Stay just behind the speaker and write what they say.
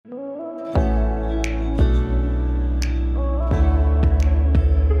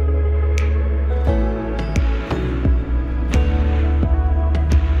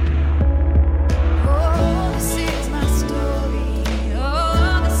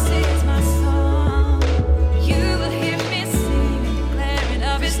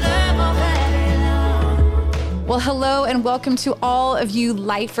hello and welcome to all of you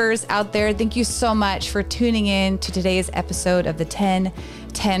lifers out there. Thank you so much for tuning in to today's episode of the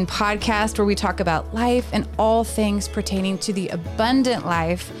 1010 podcast, where we talk about life and all things pertaining to the abundant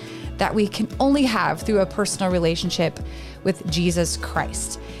life that we can only have through a personal relationship with Jesus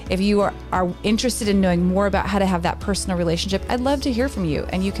Christ. If you are interested in knowing more about how to have that personal relationship, I'd love to hear from you.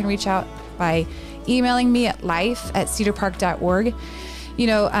 And you can reach out by emailing me at life@cedarpark.org. You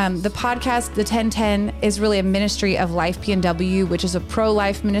know, the podcast, the 1010, is really a ministry of Life PNW, which is a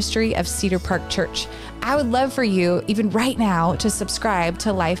pro-life ministry of Cedar Park Church. I would love for you, even right now, to subscribe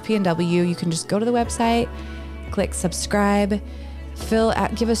to Life PNW. You can just go to the website, click subscribe,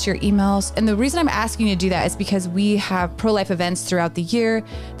 give us your emails. And the reason I'm asking you to do that is because we have pro-life events throughout the year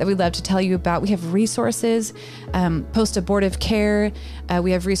that we'd love to tell you about. We have resources, post-abortive care.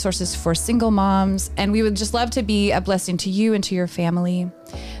 We have resources for single moms, and we would just love to be a blessing to you and to your family.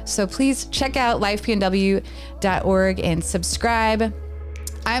 So please check out lifepnw.org and subscribe.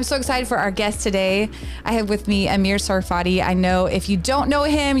 I'm so excited for our guest today. I have with me Amir Tsarfati. I know if you don't know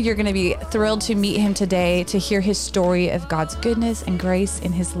him, you're going to be thrilled to meet him today, to hear his story of God's goodness and grace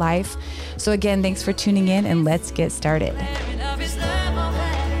in his life. So again, thanks for tuning in, and let's get started.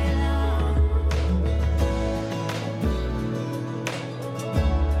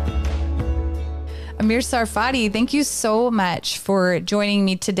 Amir Tsarfati, thank you so much for joining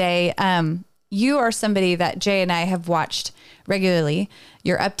me today. You are somebody that Jay and I have watched regularly.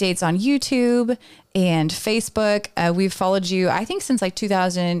 Your updates on YouTube and Facebook. We've followed you, I think, since like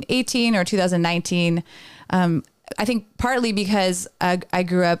 2018 or 2019. I think partly because I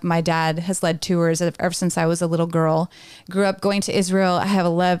grew up, my dad has led tours ever since I was a little girl. Grew up going to Israel. I have a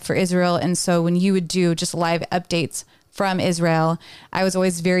love for Israel. And so when you would do just live updates from Israel, I was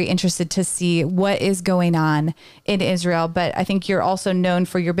always very interested to see what is going on in Israel. But I think you're also known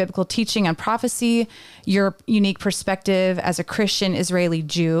for your biblical teaching on prophecy, your unique perspective as a Christian Israeli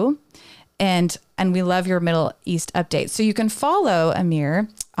Jew, and we love your Middle East updates. So you can follow Amir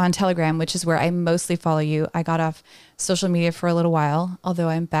on Telegram, which is where I mostly follow you. I got off social media for a little while, although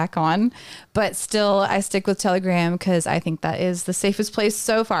I'm back on, but still I stick with Telegram because I think that is the safest place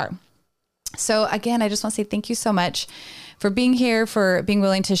so far. So again, I just want to say thank you so much for being here, for being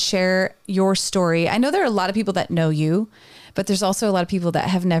willing to share your story. I know there are a lot of people that know you, but there's also a lot of people that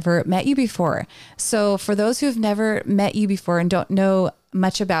have never met you before. So for those who have never met you before and don't know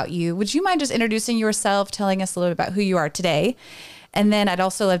much about you, would you mind just introducing yourself, telling us a little bit about who you are today? And then I'd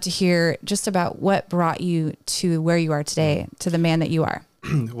also love to hear just about what brought you to where you are today, to the man that you are.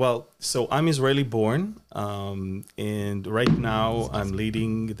 Well, so I'm Israeli born, and right now I'm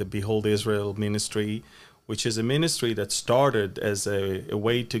leading the Behold Israel ministry, which is a ministry that started as a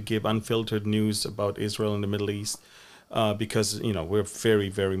way to give unfiltered news about Israel and the Middle East, because, you know, we're very,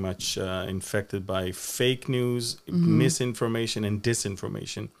 very much infected by fake news, misinformation, and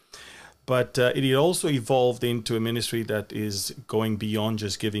disinformation. But it also evolved into a ministry that is going beyond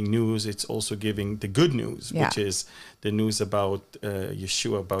just giving news. It's also giving the good news, which is the news about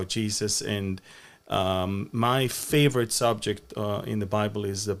Yeshua, about Jesus. And my favorite subject in the Bible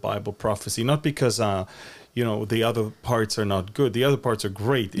is the Bible prophecy, not because, the other parts are not good. The other parts are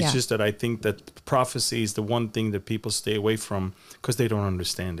great. It's just that I think that prophecy is the one thing that people stay away from because they don't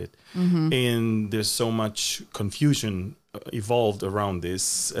understand it. And there's so much confusion evolved around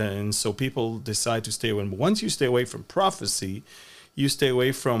this, and so people decide to stay away. But once you stay away from prophecy, you stay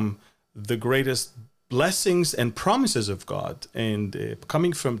away from the greatest blessings and promises of God, and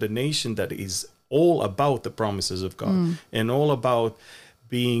coming from the nation that is all about the promises of God and all about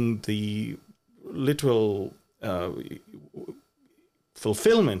being the literal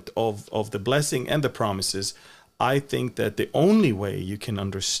fulfillment of the blessing and the promises. I think that the only way you can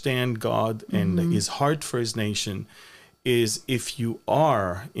understand God and his heart for his nation is if you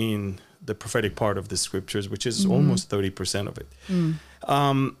are in the prophetic part of the scriptures, which is almost 30% of it.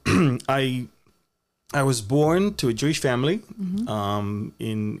 I was born to a Jewish family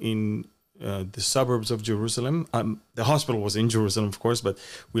in the suburbs of Jerusalem. The hospital was in Jerusalem, of course, but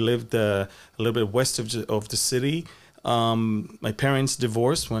we lived a little bit west of the city. My parents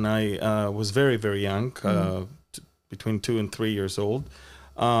divorced when I was very, very young, between 2 and 3 years old.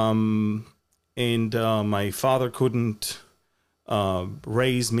 And my father couldn't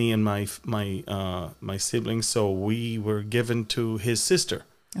raise me and my siblings, so we were given to his sister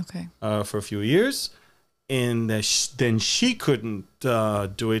for a few years. And then she couldn't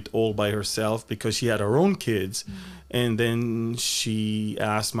do it all by herself because she had her own kids. And then she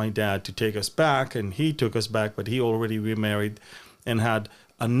asked my dad to take us back, and he took us back, but he already remarried and had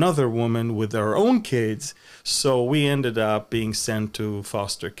another woman with her own kids. So we ended up being sent to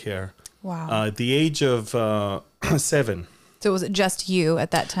foster care. Wow. At the age of 7. So was it just you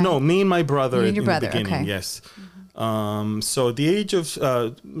at that time? No, me and my brother You and in your the brother, beginning, okay. yes. So at the age of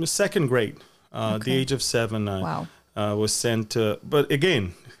second grade, the Okay. age of 7, Wow. was sent. But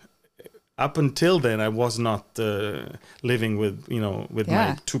again, up until then, I was not living with Yeah.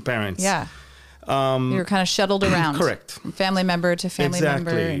 my two parents. Yeah. You were kind of shuttled around. Correct. From family member to family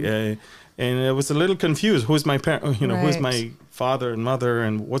member. Exactly. And I was a little confused. Who's my parent? Who's Right. my father and mother,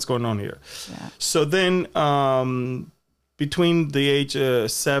 and what's going on here? Yeah. So then, between the age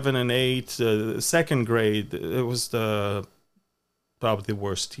 7 and 8, second grade, it was probably the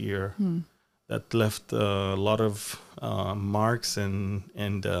worst year. That left a lot of marks and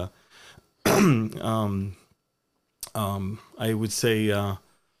I would say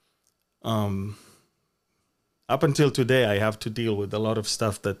up until today, I have to deal with a lot of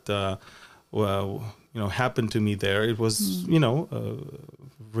stuff that happened to me there. It was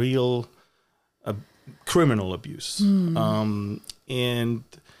real criminal abuse, and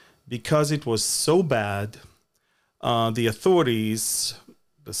because it was so bad, the authorities,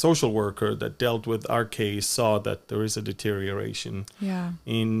 the social worker that dealt with our case, saw that there is a deterioration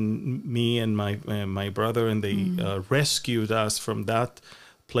in me and my brother, and they rescued us from that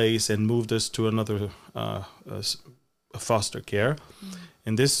place and moved us to another foster care.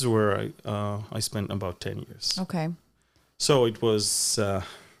 And this is where I spent about 10 years. Okay. So it was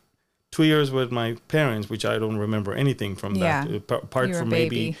 2 years with my parents, which I don't remember anything from that, apart from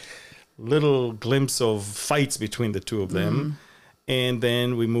maybe little glimpse of fights between the two of them. And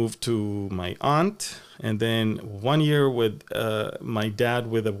then we moved to my aunt, and then 1 year with my dad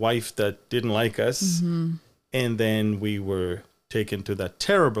with a wife that didn't like us. And then we were taken to that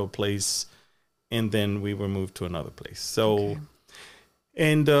terrible place, and then we were moved to another place. So,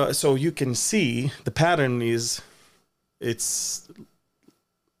 so you can see the pattern is it's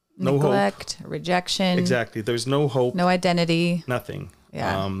no Neglect, rejection. Exactly. There's no hope. No identity. Nothing.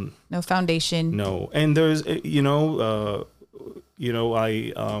 Yeah. No foundation. No. And there's, the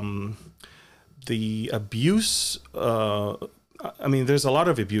abuse, there's a lot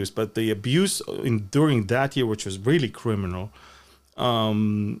of abuse, but the abuse during that year, which was really criminal,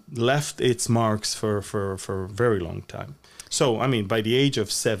 left its marks for a very long time. So, by the age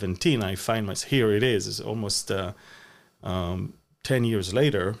of 17, I find myself, here it is, it's almost 10 years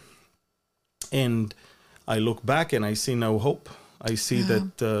later, and I look back and I see no hope. I see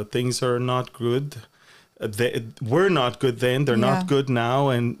that things are not good. They were not good then, they're not good now,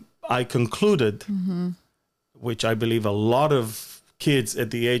 and I concluded, which I believe a lot of kids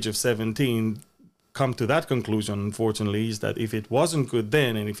at the age of 17 come to that conclusion, unfortunately, is that if it wasn't good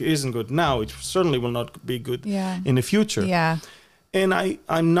then and if it isn't good now, it certainly will not be good in the future. Yeah. And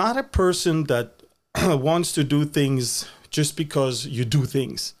I'm not a person that wants to do things just because you do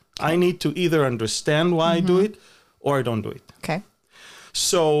things. I need to either understand why I do it or I don't do it. Okay.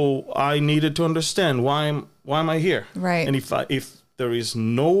 So I needed to understand why am I here? Right. And if there is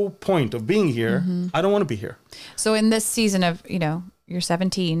no point of being here, I don't want to be here. So in this season of, you're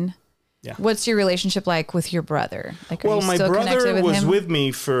 17. Yeah. What's your relationship like with your brother? Like, are you my still brother connected was him? with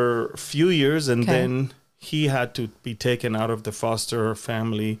me for a few years, and then he had to be taken out of the foster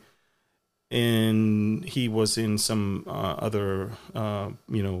family, and he was in some other,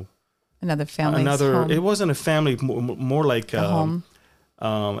 Another family. home. It wasn't a family, more like a home.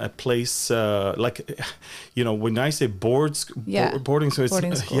 A place when I say boarding school, boarding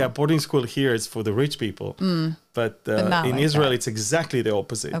school here is for the rich people, but in like Israel that. it's exactly the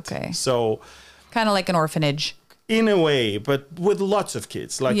opposite. Okay. So Kind of like an orphanage. in a way, but with lots of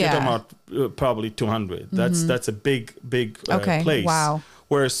kids, like you're talking about probably 200. That's a big place. Wow.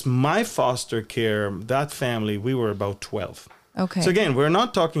 Whereas my foster care, that family, we were about 12. Okay. So again, we're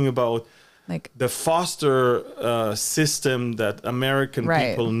not talking about like the foster system that American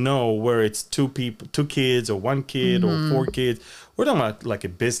people know, where it's two kids or one kid or 4 kids. We're talking about like a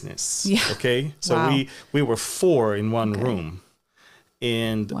business. Yeah. Okay. So we were 4 in one room,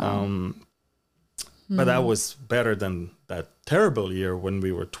 and but that was better than that terrible year when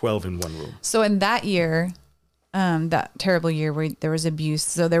we were 12 in one room. So in that year, that terrible year where there was abuse,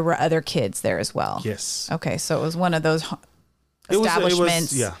 so there were other kids there as well. Yes. Okay. So it was one of those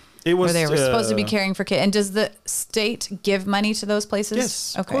establishments. It was where they were supposed to be caring for kids. And does the state give money to those places?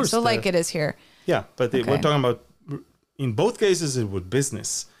 Yes, okay, of course. So like it is here. Yeah, but we're talking about, in both cases, it was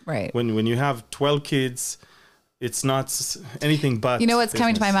business. Right. When you have 12 kids, it's not anything but. You know what's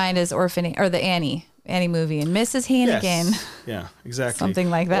coming to my business. mind is the Annie movie and Mrs. Hannigan. Yes. Yeah, exactly.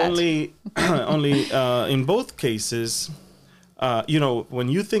 Something like that. Only in both cases, when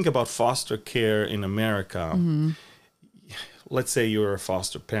you think about foster care in America, let's say you're a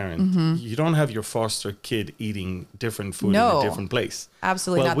foster parent, you don't have your foster kid eating different food in No. a different place.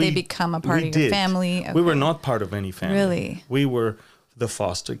 Absolutely not. They become a part of your did. family. We were Okay. not part of any family. Really? We were the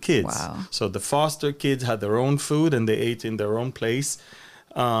foster kids. Wow. So the foster kids had their own food and they ate in their own place.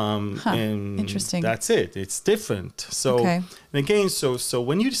 And Interesting. that's it. It's different. So, Okay. and again, so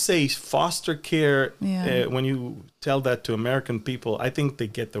when you say foster care, Yeah. when you tell that to American people, I think they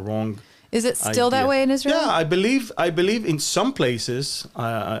get the wrong Is it still that idea. way in Israel? Yeah, I believe in some places,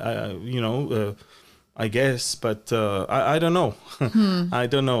 I guess, but I don't know. I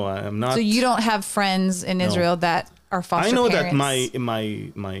don't know. I'm not. So you don't have friends in Israel that are foster I know parents? that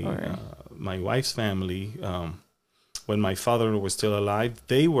my wife's family, when my father was still alive,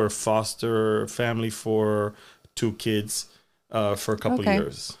 they were foster family for 2 kids for a couple Okay.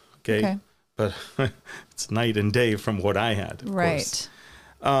 years. Okay. But it's night and day from what I had. Of Right. course.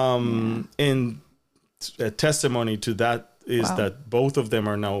 And a testimony to that is that both of them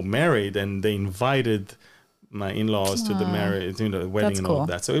are now married, and they invited my in-laws to the marriage, the wedding. That's and all cool. of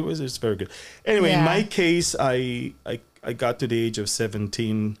that. So it's very good. Anyway, in my case, I got to the age of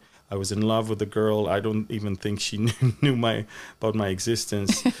 17. I was in love with a girl. I don't even think she knew about my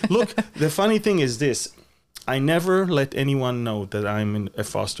existence. Look, the funny thing is this. I never let anyone know that I'm a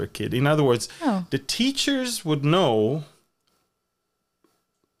foster kid. In other words, the teachers would know.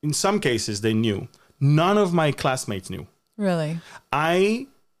 In some cases, they knew. None of my classmates knew. Really? I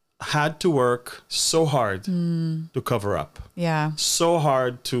had to work so hard to cover up. Yeah. So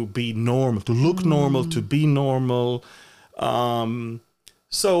hard to be normal, to look normal, to be normal.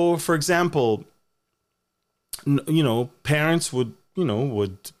 So, for example, parents would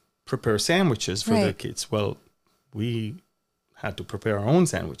prepare sandwiches for their kids. Well, we had to prepare our own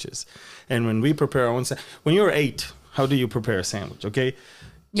sandwiches. And when we prepare our own when you're 8, how do you prepare a sandwich? Okay.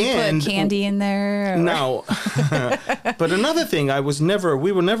 You put candy in there? Now, but another thing,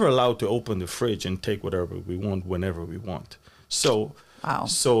 we were never allowed to open the fridge and take whatever we want whenever we want. So,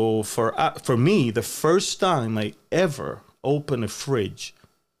 so for me, the first time I ever opened a fridge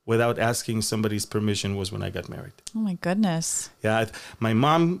without asking somebody's permission was when I got married. Oh my goodness. Yeah, my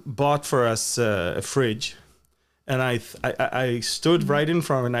mom bought for us a fridge. And I stood right in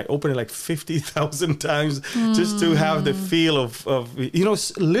front and I opened it like 50,000 times just to have the feel of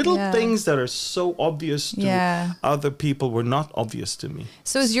little things that are so obvious to other people were not obvious to me.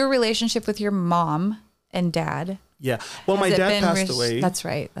 So is your relationship with your mom and dad? Yeah. Well, my dad passed away. That's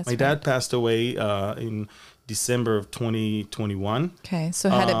right. My dad passed away in December of 2021. Okay. So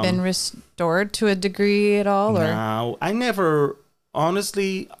had it been restored to a degree at all? Or? No, I never,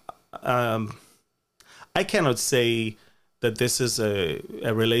 honestly... I cannot say that this is a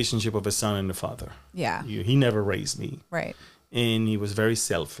relationship of a son and a father. Yeah. He never raised me. Right. And he was very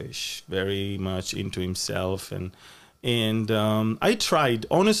selfish, very much into himself. And I tried.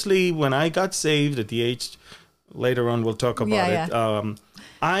 Honestly, when I got saved at the age, later on we'll talk about it,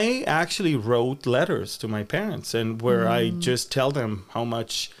 I actually wrote letters to my parents and where I just tell them how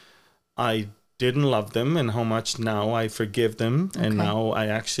much I didn't love them and how much now I forgive them. And now I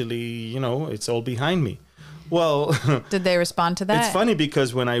actually, it's all behind me. Well, did they respond to that? It's funny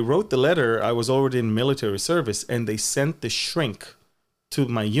because when I wrote the letter, I was already in military service and they sent the shrink to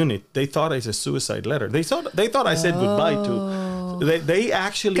my unit. They thought it was a suicide letter. They thought I said goodbye to. They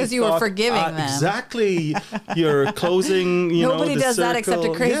actually because you were forgiving them. Exactly. You're closing, Nobody does that except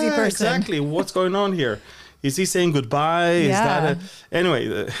a crazy person. Exactly. What's going on here? Is he saying goodbye? Is that anyway?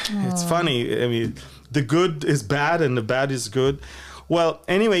 It's funny. I mean, the good is bad and the bad is good. Well,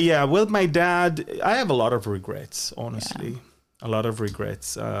 anyway, with my dad, I have a lot of regrets. Honestly, a lot of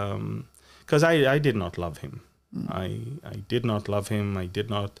regrets because I did not love him. I did not love him. I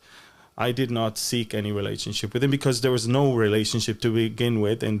did not seek any relationship with him because there was no relationship to begin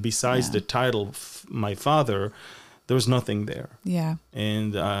with, and besides the title, my father. There was nothing there. Yeah.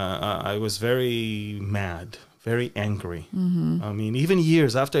 And I was very mad, very angry. I mean, even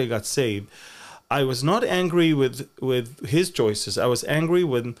years after I got saved, I was not angry with his choices. I was angry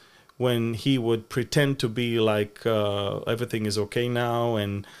when he would pretend to be like everything is okay now.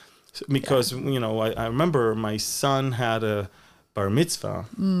 And because, I remember my son had a bar mitzvah.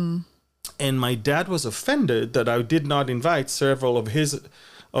 And my dad was offended that I did not invite several of his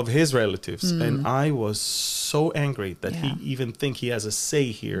relatives. And I was so angry that he even think he has a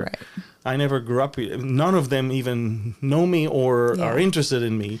say here. Right. I never grew up with, none of them even know me or are interested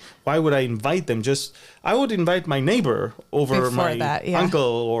in me. Why would I invite them? I would invite my neighbor over my uncle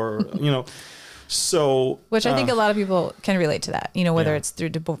or, so. Which I think a lot of people can relate to that, whether it's through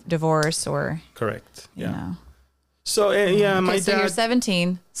divorce or. Correct. Yeah. So yeah, Okay, my so you're dad.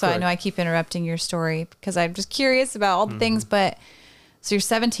 17. So I know I keep interrupting your story because I'm just curious about all the things. But so you're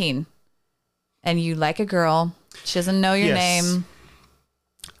 17 and you like a girl. She doesn't know your Yes. name.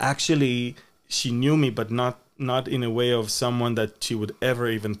 Actually, she knew me, but not in a way of someone that she would ever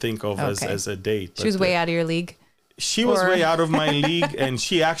even think of as a date. She was way out of your league. She was way out of my league, and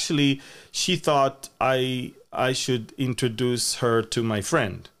she thought I should introduce her to my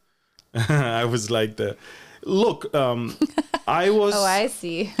friend. I was like look, I was. Oh, I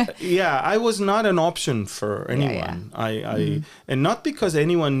see. Yeah, I was not an option for anyone. I and not because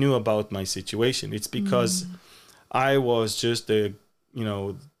anyone knew about my situation. It's because I was just the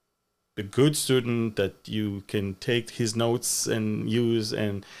good student that you can take his notes and use,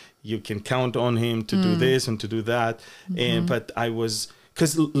 and you can count on him to do this and to do that. And but I was,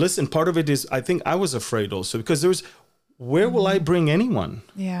 because listen, part of it is I think I was afraid also, because where will I bring anyone?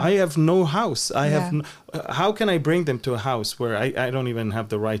 Yeah. I have no house. I have how can I bring them to a house where I don't even have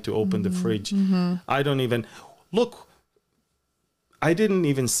the right to open the fridge? I don't even look. I didn't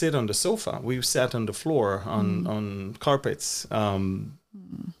even sit on the sofa. We sat on the floor on carpets.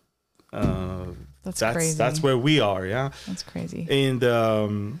 That's crazy. That's where we are. Yeah, That's crazy.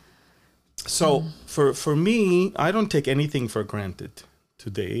 And so for me, I don't take anything for granted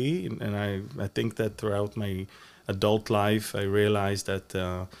today, and I think that throughout my adult life, I realized that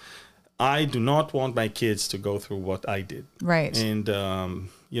I do not want my kids to go through what I did. Right. And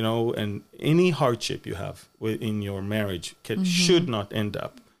and any hardship you have in your marriage should not end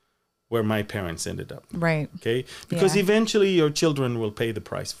up where my parents ended up. Right. Okay, because eventually your children will pay the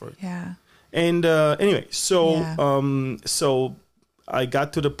price for it. Yeah. And anyway, so I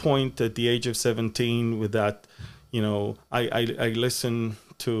got to the point at the age of 17 with that, I listened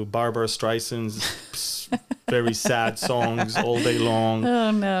to Barbara Streisand's very sad songs all day long.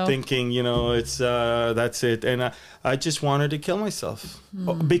 Oh no. Thinking, it's that's it. And I just wanted to kill myself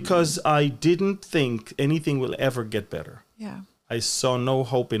because I didn't think anything will ever get better. Yeah. I saw no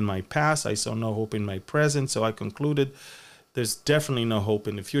hope in my past. I saw no hope in my present. So I concluded there's definitely no hope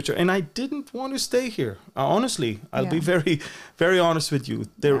in the future. And I didn't want to stay here. Honestly, I'll be very, very honest with you.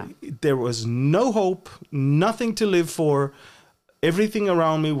 There was no hope, nothing to live for. Everything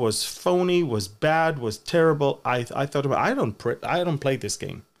around me was phony, was bad, was terrible. I thought about, I don't play this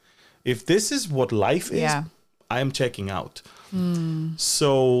game. If this is what life is, I am checking out.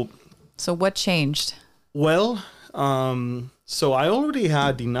 So what changed? Well, so I already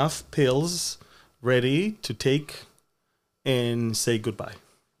had enough pills ready to take and say goodbye.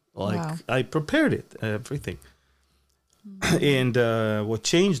 I prepared it, everything. And what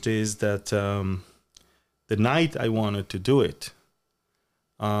changed is that the night I wanted to do it,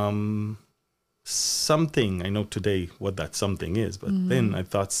 something, I know today what that something is, but then I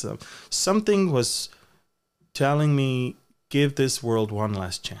thought something was telling me, give this world one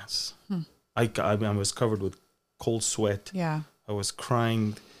last chance. I was covered with cold sweat. Yeah. I was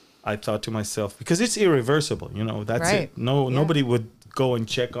crying. I thought to myself, because it's irreversible, that's it. Nobody would go and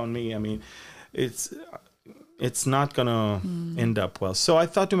check on me. I mean, it's not gonna end up well. So I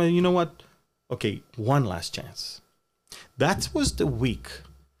thought to myself, you know what? Okay, one last chance. That was the week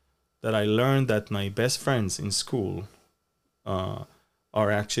that I learned that my best friends in school are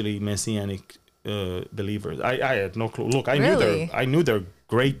actually Messianic believers. I had no clue. Look, I knew they're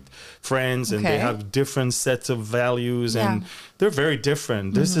great friends, and they have different sets of values, and they're very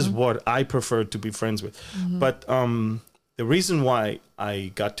different. This is what I prefer to be friends with. But the reason why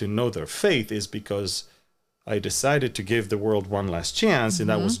I got to know their faith is because I decided to give the world one last chance, and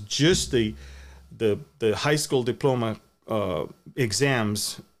that was just the high school diploma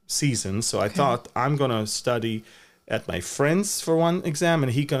exams season. So I thought, I'm gonna study at my friend's for one exam,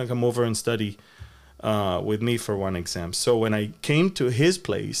 and he's gonna come over and study with me for one exam. So when I came to his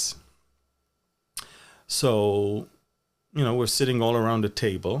place, so we're sitting all around the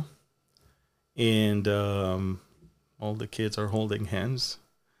table, and all the kids are holding hands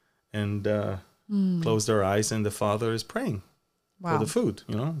and close their eyes, and the father is praying for the food.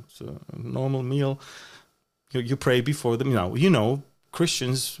 It's a normal meal. You pray before them.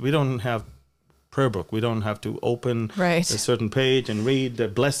 Christians, we don't have prayer book. We don't have to open a certain page and read the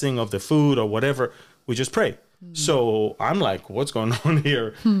blessing of the food or whatever. We just pray. So I'm like, what's going on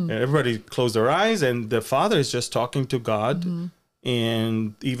here? And everybody closed their eyes, and the father is just talking to God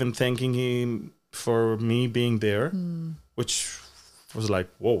and even thanking him for me being there, which was like,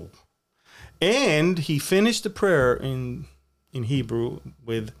 whoa. And he finished the prayer in Hebrew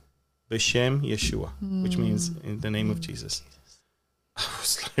with B'Shem Yeshua, which means in the name of Jesus. I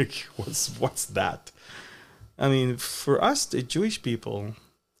was like, what's that? I mean, for us, the Jewish people,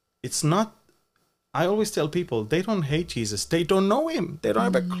 it's not I always tell people, they don't hate Jesus. They don't know him. They don't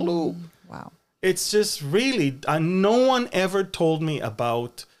have a clue. Wow. It's just really, no one ever told me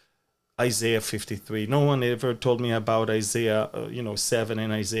about Isaiah 53. No one ever told me about Isaiah 7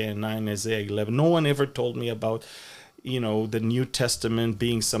 and Isaiah 9, Isaiah 11. No one ever told me about, the New Testament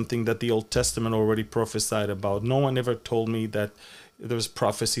being something that the Old Testament already prophesied about. No one ever told me that there's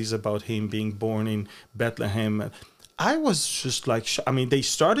prophecies about him being born in Bethlehem. I was just like, they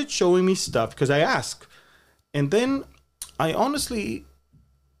started showing me stuff because I asked. And then I honestly,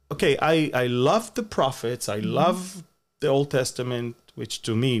 I love the prophets. I love the Old Testament, which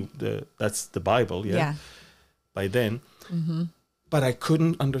to me, that's the Bible, by then. Mm-hmm. But I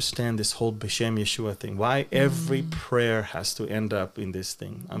couldn't understand this whole B'Shem Yeshua thing. Why every prayer has to end up in this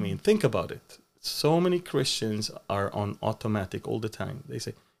thing. I mean, think about it. So many Christians are on automatic all the time. They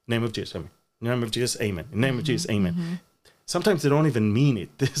say, name of Jesus, amen. Name of Jesus, amen. Name of Jesus, amen. Mm-hmm. Sometimes they don't even mean it.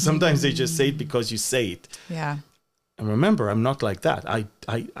 Sometimes they just say it because you say it. Yeah. And remember, I'm not like that. I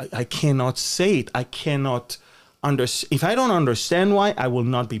cannot say it. I cannot understand. If I don't understand why, I will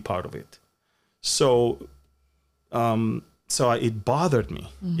not be part of it. So it bothered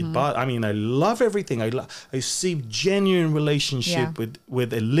me. Mm-hmm. I love everything. I see genuine relationship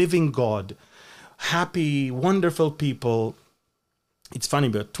with a living God, happy, wonderful people. It's funny,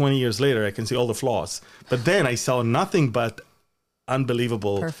 but 20 years later, I can see all the flaws. But then I saw nothing but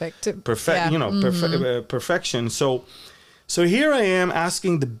unbelievable perfection. So here I am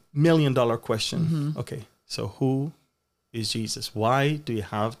asking the $1 million question. Mm-hmm. Okay, so who is Jesus? Why do you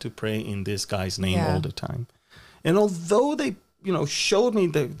have to pray in this guy's name all the time? And although they, showed me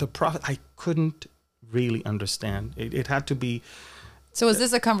the prophet, I couldn't really understand. It had to be. So is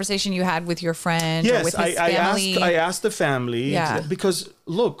this a conversation you had with your friend or with his family? I asked the family because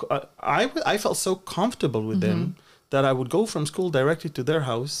look, I felt so comfortable with them that I would go from school directly to their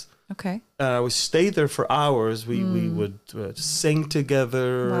house. Okay. I would stay there for hours. We would sing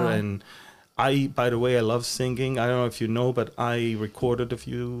together. Wow. And by the way, I love singing. I don't know if you know, but I recorded a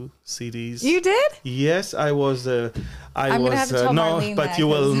few CDs. You did? Yes, I was. I'm gonna have to tell Marlene but you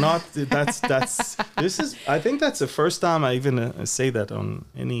will not. That's. This is. I think that's the first time I even say that on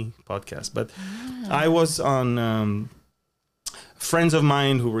any podcast. But I was on. Friends of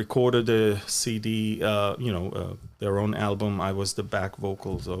mine who recorded a CD, their own album. I was the back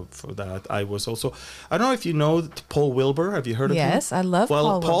vocals for that. I was also, I don't know if you know Paul Wilbur. Have you heard of him? Yes, I love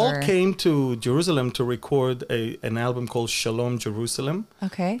Paul Wilbur. Well, Paul came to Jerusalem to record an album called Shalom Jerusalem.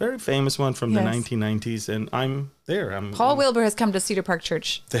 Okay. Very famous one from the 1990s. And I'm there. Paul Wilbur has come to Cedar Park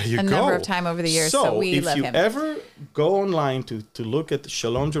Church a number of times over the years, so we love him. If you ever go online to look at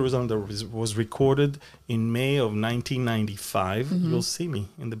Shalom Jerusalem that was recorded in May of 1995, you'll see me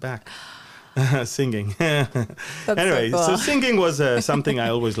in the back singing. Anyway, so, cool. So singing was something I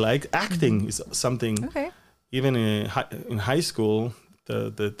always liked. Acting is something, even in high school,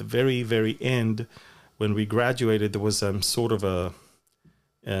 the very, very end, when we graduated, there was some sort of a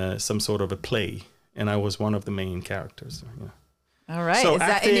play. And I was one of the main characters. Yeah. All right. So is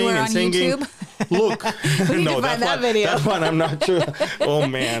that anywhere on singing, YouTube? Look, no, that one I'm not sure. Oh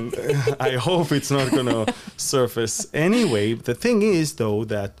man, I hope it's not gonna surface. Anyway, the thing is though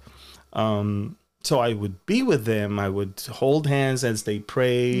that, so I would be with them. I would hold hands as they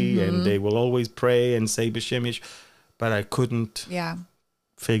pray, and they will always pray and say B'Shem Yeshua, but I couldn't.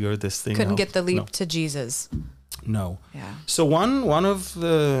 Figure this thing. Couldn't out. get the leap to Jesus. No. Yeah. So one of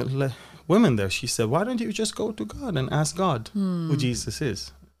the women there, she said, why don't you just go to God and ask God who Jesus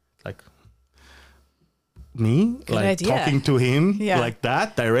is? Like me? Good like idea. Talking to him like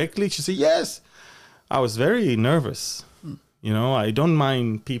that directly? She said, yes. I was very nervous. I don't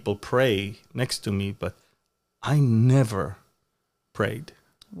mind people pray next to me, but I never prayed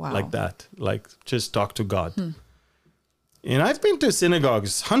like that. Like just talk to God. And I've been to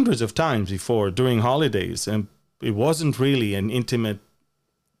synagogues hundreds of times before during holidays, and it wasn't really an intimate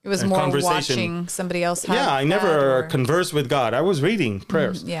It was more watching somebody else have I never conversed with God. I was reading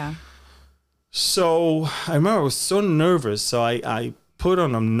prayers. So I remember I was so nervous. So I put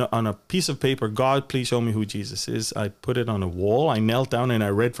on a piece of paper, God, please show me who Jesus is. I put it on a wall. I knelt down and I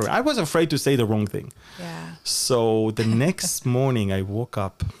read for it. I was afraid to say the wrong thing. So the next morning I woke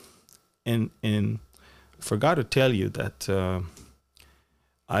up and forgot to tell you that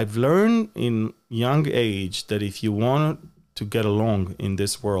I've learned in young age that if you want to get along in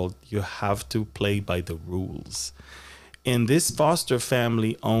this world, you have to play by the rules. And this foster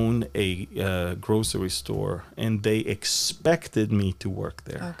family owned a grocery store, and they expected me to work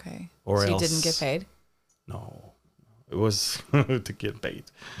there. Okay. Or so else, you didn't get paid? No. It was to get paid.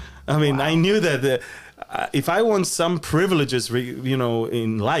 I mean, I knew that if I want some privileges,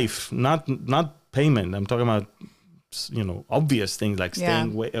 in life, not payment. I'm talking about, obvious things like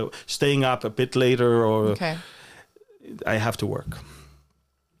staying up a bit later, or I have to work.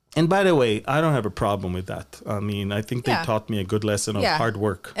 And by the way, I don't have a problem with that. I mean, I think they taught me a good lesson of hard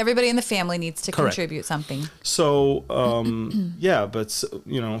work. Everybody in the family needs to contribute something. So, but,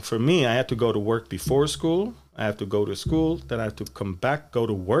 for me, I had to go to work before school. I have to go to school. Then I have to come back, go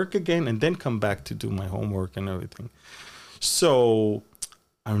to work again, and then come back to do my homework and everything. So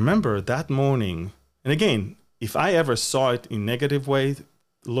I remember that morning, and again, if I ever saw it in negative way,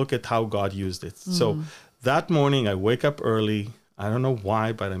 look at how God used it. So that morning, I wake up early. I don't know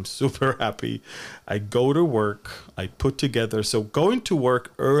why, but I'm super happy. I go to work. I put together. So going to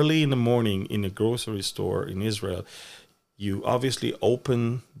work early in the morning in a grocery store in Israel, you obviously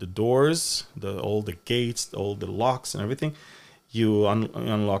open the doors, all the gates, all the locks and everything. You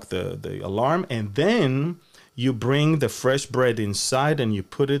unlock the alarm, and then you bring the fresh bread inside and you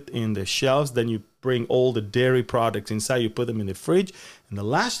put it in the shelves. Then you bring all the dairy products inside. You put them in the fridge. And the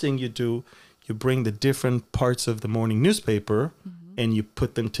last thing you do, you bring the different parts of the morning newspaper and you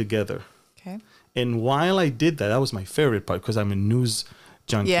put them together. Okay. And while I did that, that was my favorite part because I'm a news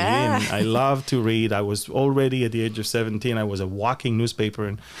junkie and I love to read. I was already at the age of 17. I was a walking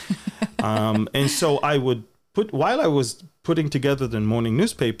newspaper. And so I would while I was putting together the morning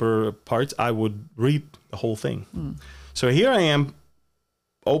newspaper parts, I would read the whole thing. So here I am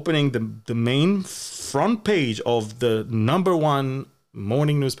opening the main front page of the number one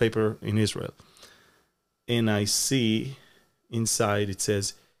morning newspaper in Israel. And I see inside it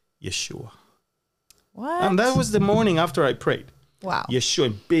says Yeshua. What? And that was the morning after I prayed. Wow. Yeshua,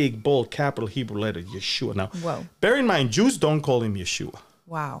 in big, bold, capital Hebrew letters, Yeshua. Now, bear in mind, Jews don't call him Yeshua.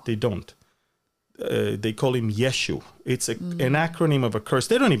 Wow. They don't. They call him Yeshu. It's an acronym of a curse.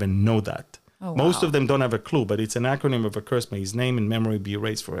 They don't even know that. Oh, Most of them don't have a clue, but it's an acronym of a curse. May his name and memory be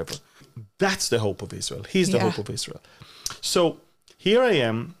erased forever. That's the hope of Israel. He's the hope of Israel. So here I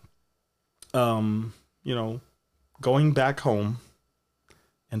am, going back home.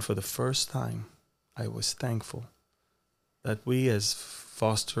 And for the first time, I was thankful that we as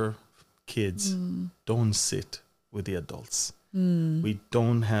foster kids don't sit with the adults. We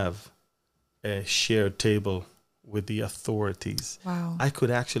don't have a shared table with the authorities. Wow. I could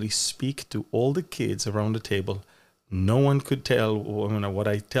actually speak to all the kids around the table. No one could tell what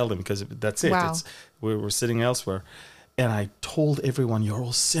I tell them because that's it. Wow. We're sitting elsewhere. And I told everyone, you're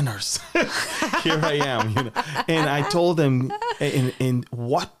all sinners. Here I am. And I told them, and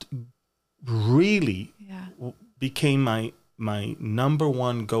what really became my number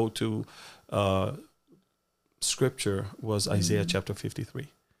one go-to scripture was Isaiah chapter 53.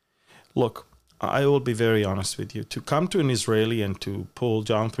 Look, I will be very honest with you. To come to an Israeli and to pull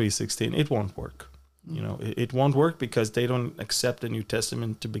John 3:16, it won't work. It won't work because they don't accept the New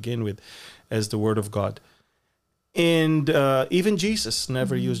Testament to begin with as the Word of God. And even Jesus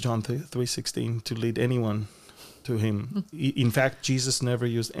never used John 3:16 to lead anyone to him. In fact, Jesus never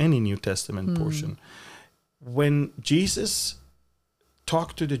used any New Testament portion. When Jesus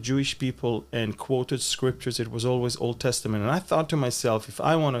talked to the Jewish people and quoted scriptures, it was always Old Testament. And I thought to myself, if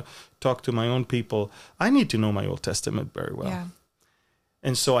I want to talk to my own people, I need to know my Old Testament very well. Yeah.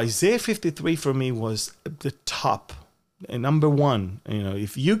 And so Isaiah 53 for me was the top, number one.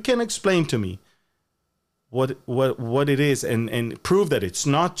 If you can explain to me what it is and prove that it's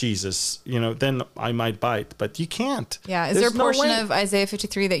not Jesus, then I might buy it. But you can't. Yeah. Is there a portion of Isaiah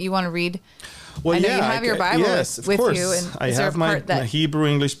 53 that you want to read? Well, I know you have your Bible with you. And I have my Hebrew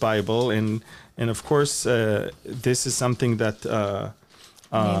English Bible, and of course, this is something that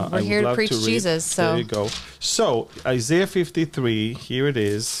we're here to preach Jesus. So there you go. So Isaiah 53, here it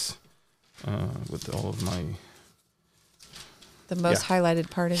is, with all of my. The most highlighted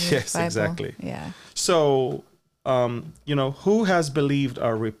part of your Bible. Yes, exactly. Yeah. So, who has believed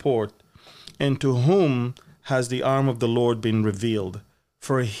our report, and to whom has the arm of the Lord been revealed?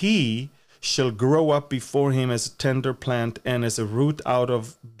 For he shall grow up before him as a tender plant and as a root out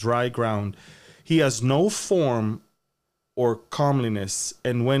of dry ground. He has no form or comeliness,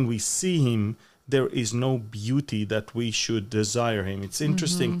 and when we see him, there is no beauty that we should desire him. It's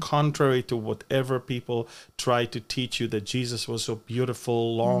interesting, contrary to whatever people try to teach you, that Jesus was so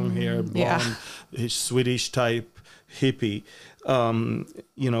beautiful, long hair, blonde, Swedish type, hippie.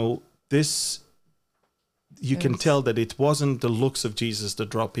 You can tell that it wasn't the looks of Jesus that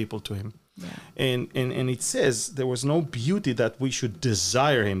draw people to him. And it says there was no beauty that we should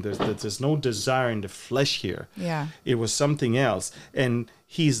desire him. There's no desire in the flesh here. Yeah. It was something else. And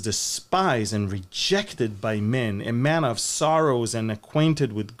he's despised and rejected by men, a man of sorrows and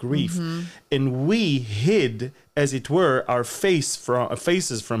acquainted with grief. And we hid, as it were, our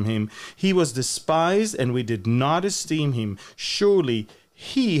faces from him. He was despised, and we did not esteem him. Surely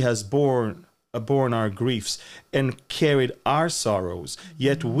he has borne our griefs and carried our sorrows.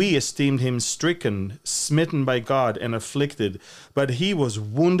 Yet we esteemed him stricken, smitten by God, and afflicted. But he was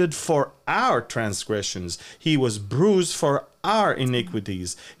wounded for our transgressions. He was bruised for our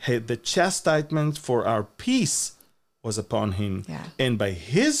iniquities. The chastisement for our peace was upon him. Yeah. And by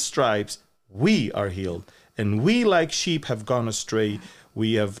his stripes we are healed. And we like sheep have gone astray.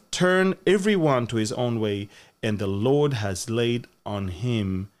 We have turned every one to his own way. And the Lord has laid on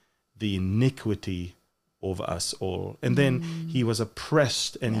him the iniquity of us all. And then he was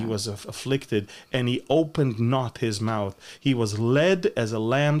oppressed and he was afflicted, and he opened not his mouth. He was led as a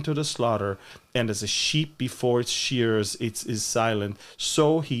lamb to the slaughter, and as a sheep before its shearers is silent.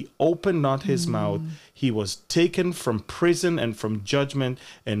 So he opened not his mouth. He was taken from prison and from judgment.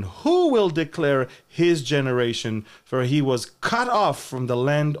 And who will declare his generation? For he was cut off from the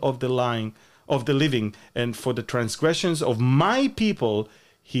land of the living, and for the transgressions of my people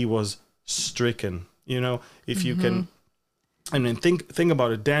he was stricken. You know, if you can, and then think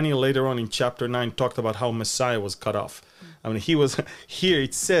about it. Daniel later on in chapter 9 talked about how Messiah was cut off. I mean, he was here.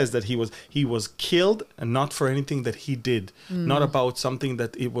 It says that he was killed, and not for anything that he did, not about something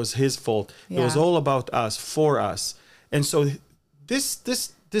that it was his fault. It was all about us, for us. And so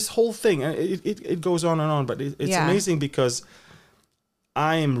this whole thing, it goes on and on. But it's amazing, because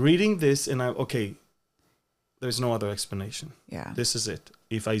I am reading this and there's no other explanation. Yeah. This is it.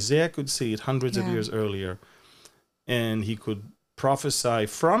 If Isaiah could see it hundreds of years earlier, and he could prophesy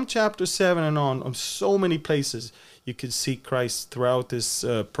from chapter 7 and on so many places, you could see Christ throughout this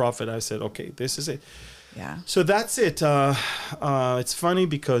prophet. I said, okay, this is it. Yeah. So that's it. It's funny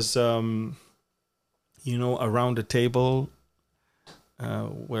because, around the table,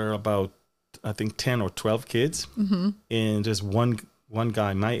 we're about, I think, 10 or 12 kids. And just one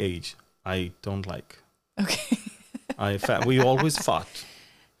guy my age I don't like. Okay. We always fought.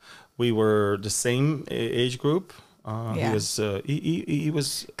 We were the same age group. He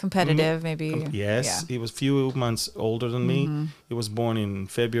was competitive, maybe. Yes, he was a few months older than me. He was born in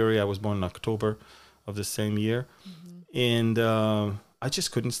February. I was born in October of the same year. And I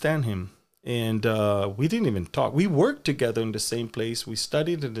just couldn't stand him. And we didn't even talk. We worked together in the same place. We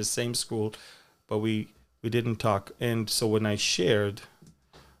studied in the same school, but we didn't talk. And so when I shared,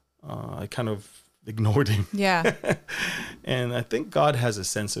 I kind of ignored him. Yeah. And I think God has a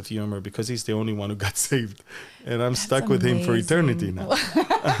sense of humor, because he's the only one who got saved. And I'm stuck with him for eternity now.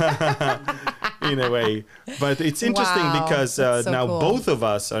 In a way. But it's interesting because now cool. Both of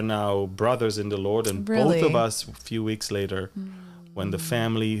us are now brothers in the Lord. And both of us, a few weeks later, when the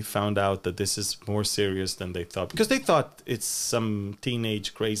family found out that this is more serious than they thought, because they thought it's some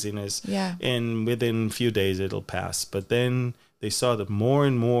teenage craziness. Yeah. And within a few days it'll pass. But then they saw that more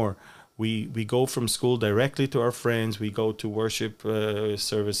and more we go from school directly to our friends. We go to worship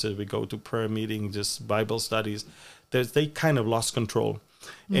services. We go to prayer meetings, just Bible studies. They kind of lost control.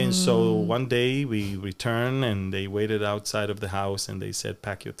 And so one day we returned, and they waited outside of the house, and they said,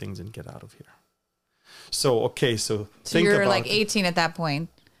 pack your things and get out of here. So, okay, so think you're about like 18 at that point.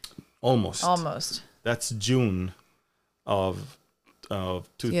 Almost. That's June of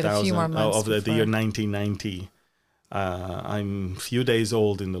 2000, of the year 1990. I'm a few days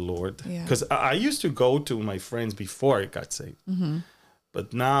old in the Lord, because I used to go to my friends before I got saved.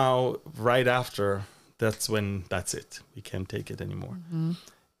 But now, right after, that's it. We can't take it anymore.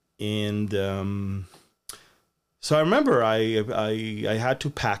 And so I remember I had to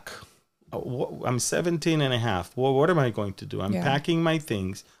pack. I'm 17 and a half. Well, what am I going to do? I'm packing my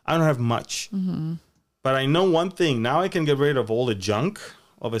things. I don't have much. But I know one thing. Now I can get rid of all the junk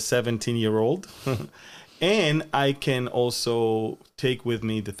of a 17-year-old. And I can also take with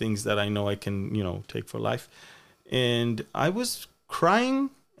me the things that I know I can, take for life. And I was crying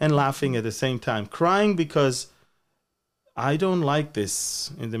and laughing at the same time. Crying because I don't like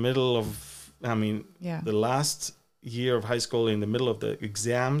this in the middle of, the last year of high school, in the middle of the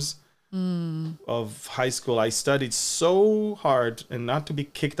exams of high school. I studied so hard, and not to be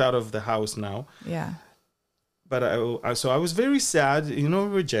kicked out of the house now. Yeah. But I was very sad,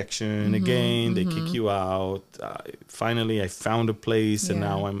 rejection. Again, they kick you out. Finally, I found a place, and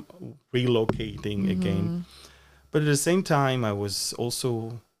now I'm relocating again. But at the same time, I was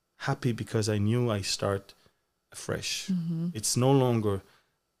also happy because I knew I start afresh. It's no longer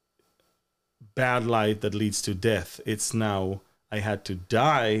bad life that leads to death. It's now I had to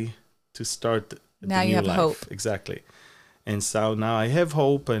die to start Now the you new have life. hope. Exactly. And so now I have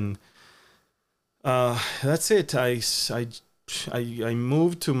hope, and that's it. I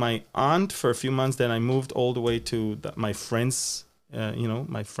moved to my aunt for a few months. Then I moved all the way to my friends.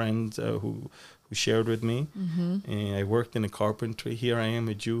 My friend who shared with me. And I worked in a carpentry. Here I am,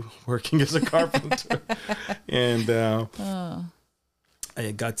 a Jew, working as a carpenter. And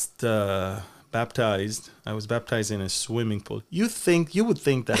I got baptized. I was baptized in a swimming pool. You would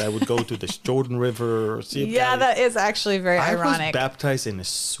think that I would go to the Jordan River or see that is actually very I ironic. was baptized in a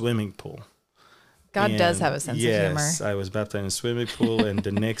swimming pool. God does have a sense of humor. Yes, I was baptized in a swimming pool, and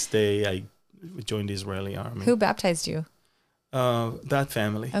the next day I joined the Israeli army. Who baptized you? That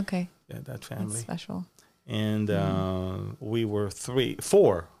family. Okay. Yeah, that family. That's special. And we were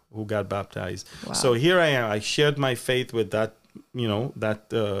 4 who got baptized. Wow. So here I am. I shared my faith with that,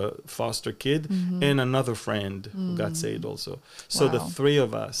 foster kid and another friend who got saved also. So the 3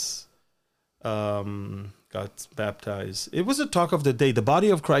 of us got baptized. It was a talk of the day. The body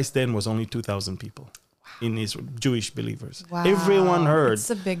of Christ then was only 2,000 people in Israel, Jewish believers. Wow. Everyone heard. It's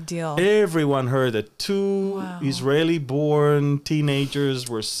a big deal. Everyone heard that 2 Israeli-born teenagers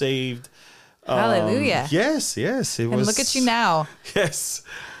were saved. Hallelujah. Yes. And look at you now. Yes.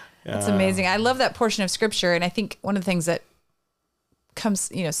 That's amazing. I love that portion of scripture. And I think one of the things that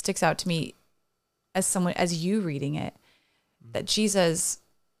sticks out to me as you reading it, that Jesus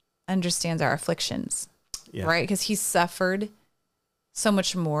understands our afflictions, right? Because he suffered so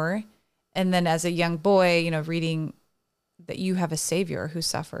much more. And then as a young boy, reading that you have a savior who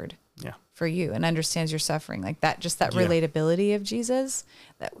suffered for you and understands your suffering, like that, just that relatability of Jesus,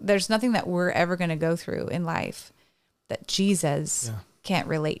 that there's nothing that we're ever going to go through in life that Jesus can't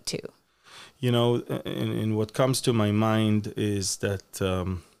relate to. And what comes to my mind is that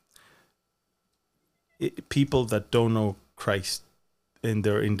people that don't know Christ and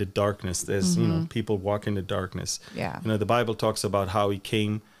they're in the darkness, there's, people walk in the darkness. Yeah. The Bible talks about how he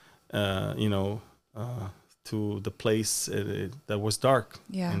came, to the place that was dark.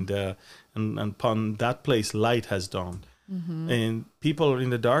 Yeah. And upon that place, light has dawned. And people are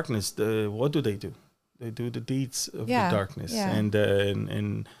in the darkness. What do? They do the deeds of the darkness. Yeah.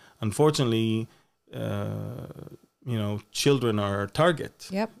 And unfortunately, children are a target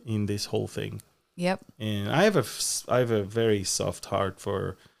in this whole thing. Yep. And I have a very soft heart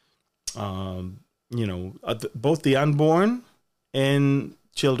for, both the unborn and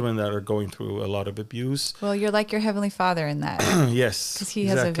children that are going through a lot of abuse. Well, you're like your Heavenly Father in that. Yes. Because he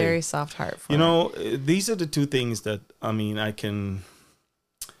has a very soft heart for these are the 2 things that,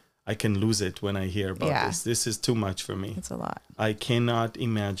 I can lose it when I hear about this. This is too much for me. It's a lot. I cannot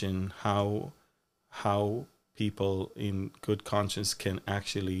imagine how people in good conscience can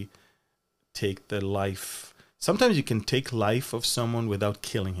actually take the life. Sometimes you can take life of someone without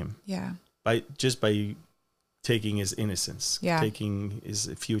killing him. Yeah. By taking his innocence, taking his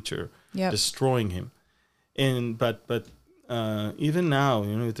future, destroying him. And but even now,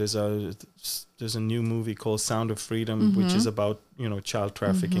 there's a new movie called Sound of Freedom, which is about child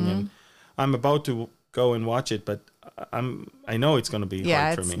trafficking, and I'm about to go and watch it, but I know it's going to be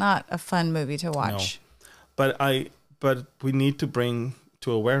hard for me. Yeah, it's not a fun movie to watch. No. But we need to bring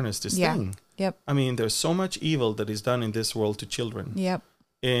to awareness this thing. Yep. There's so much evil that is done in this world to children. Yep.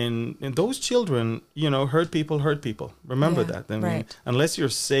 And those children, hurt people. Remember that. Unless you're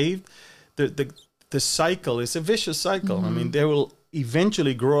saved, the cycle is a vicious cycle. They will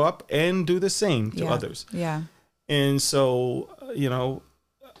eventually grow up and do the same to others. Yeah. And so,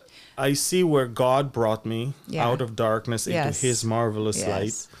 I see where God brought me out of darkness into his marvelous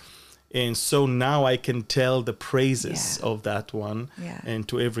light. And so now I can tell the praises of that one and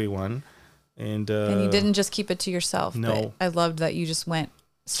to everyone. And you didn't just keep it to yourself. No. But I loved that you just went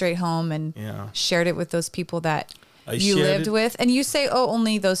straight home and shared it with those people that you lived with. And you say,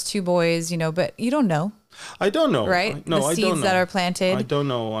 only those 2 boys, but you don't know. I don't know. Right? No, the seeds that are planted. I don't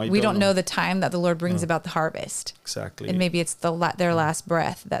know. We don't know the time that the Lord brings about the harvest. Exactly. And maybe it's their last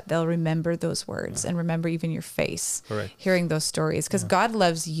breath that they'll remember those words and remember even your face. Correct. Hearing those stories. Because God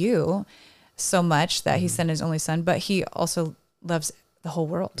loves you so much that he sent his only son, but he also loves the whole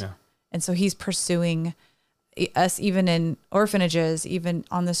world. Yeah. And so he's pursuing us even in orphanages, even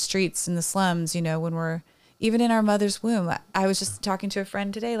on the streets, in the slums, when we're even in our mother's womb. I was just talking to a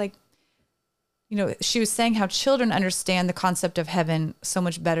friend today, she was saying how children understand the concept of heaven so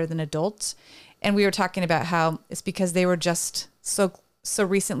much better than adults. And we were talking about how it's because they were just so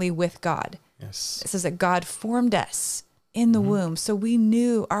recently with God. Yes. It says that God formed us in the womb. So we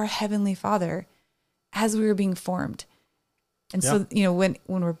knew our Heavenly Father as we were being formed. And so, when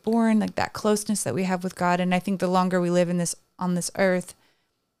we're born, like that closeness that we have with God, and I think the longer we live on this earth,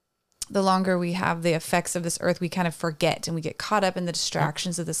 the longer we have the effects of this earth, we kind of forget and we get caught up in the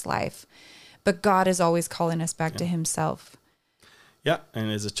distractions of this life. But God is always calling us back to himself. Yeah.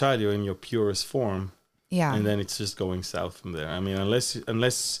 And as a child, you're in your purest form. Yeah. And then it's just going south from there. I mean,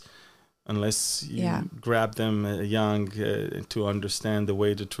 unless you grab them young to understand the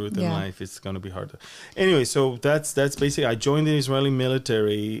way, the truth in life, it's going to be harder. Anyway, so that's basically, I joined the Israeli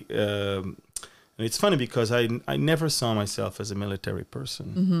military. And it's funny because I never saw myself as a military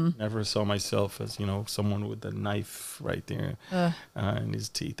person. Never saw myself as, someone with a knife right there in his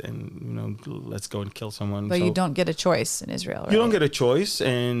teeth and, let's go and kill someone. But you don't get a choice in Israel, right? You don't get a choice.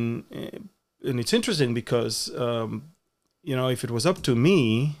 And it's interesting because, if it was up to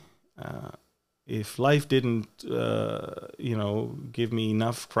me, if life didn't, give me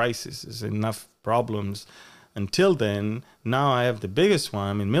enough crises, enough problems, until then, now I have the biggest one.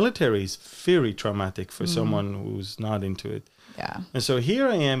 I mean, military is very traumatic for someone who's not into it. Yeah. And so here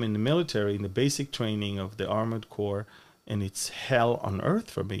I am in the military, in the basic training of the Armored Corps, and it's hell on earth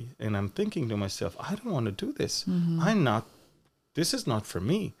for me. And I'm thinking to myself, I don't want to do this. This is not for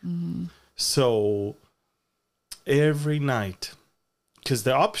me. So every night, because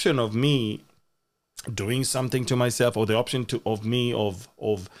the option of me doing something to myself, or the option of me of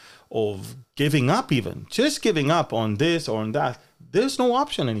giving up, even just giving up on this or on that, there's no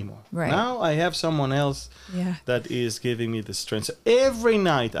option anymore. Right. Now I have someone else that is giving me the strength. So every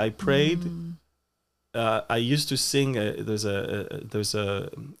night I prayed. I used to sing. There's a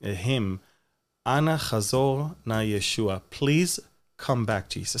hymn, Ana Chazor Na Yeshua. Please come back,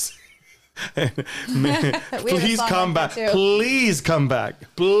 Jesus. Please come back. Please come back.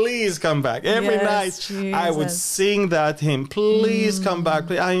 Please come back. Every night Jesus. I would sing that hymn. Please come back.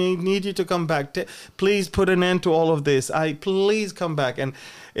 I need you to come back. Please put an end to all of this. Please come back. And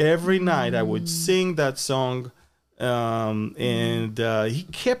every night I would sing that song. And he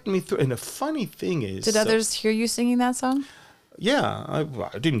kept me through. And the funny thing is, did others hear you singing that song? Yeah, I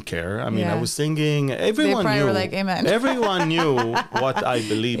didn't care. I mean, I was singing. Everyone knew. Were like, Amen. Everyone knew what I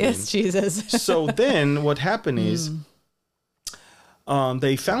believe in. Yes, Jesus. So then, what happened is,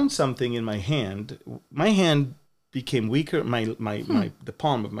 they found something in my hand. My hand became weaker. The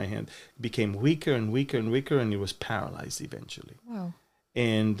palm of my hand became weaker and weaker and weaker, and it was paralyzed eventually. Wow.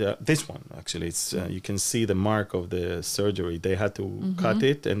 And this one, actually, it's you can see the mark of the surgery. They had to cut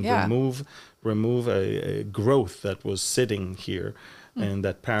it and remove a growth that was sitting here and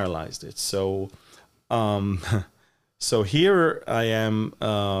that paralyzed it. So so here I am,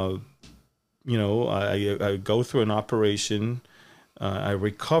 I go through an operation, I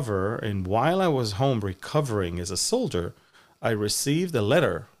recover, and while I was home recovering as a soldier, I received a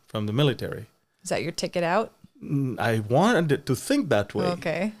letter from the military. Is that your ticket out? I wanted to think that way.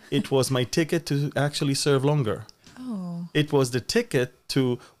 Okay. It was my ticket to actually serve longer. Oh. It was the ticket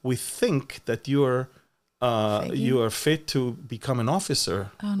to, we think that you are fit to become an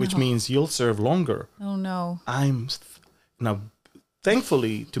officer, which means you'll serve longer. Oh, no. Now,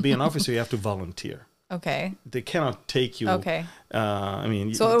 thankfully, to be an officer, you have to volunteer. Okay. They cannot take you. Okay.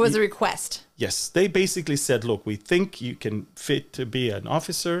 So it was a request. Yes. They basically said, look, we think you can fit to be an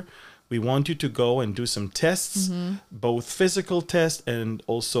officer. We want you to go and do some tests, both physical tests and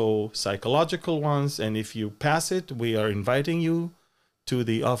also psychological ones. And if you pass it, we are inviting you to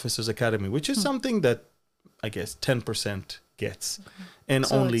the Officers Academy, which is something that I guess 10% gets. Okay. And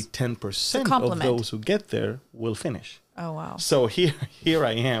so only 10% of those who get there will finish. Oh, wow. So here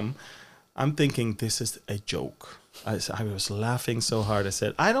I am. I'm thinking this is a joke. I was laughing so hard. I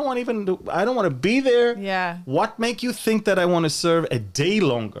said, I don't want to be there. Yeah. What make you think that I want to serve a day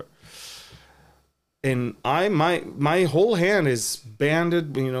longer? And my whole hand is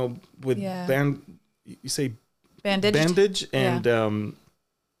banded, with bandage. And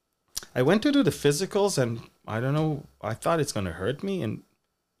I went to do the physicals, and I don't know, I thought it's going to hurt me, and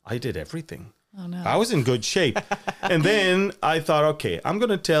I did everything. Oh, no. I was in good shape. And then I thought, okay, I'm going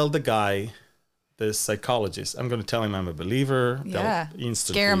to tell the guy, the psychologist, I'm going to tell him I'm a believer. Yeah.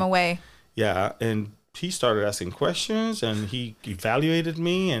 Instantly. Scare him away. Yeah. And he started asking questions, and he evaluated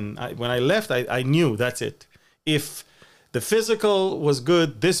me. And when I left, I knew that's it. If the physical was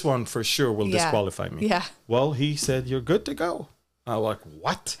good, this one for sure will disqualify me. Yeah. Well, he said, you're good to go. I was like,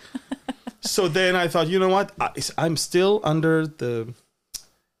 what? So then I thought, you know what? I'm still under the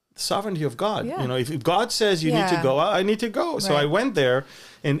sovereignty of God. Yeah. If God says you need to go, I need to go. So I went there,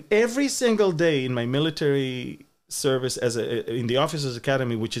 and every single day in my military service in the Officers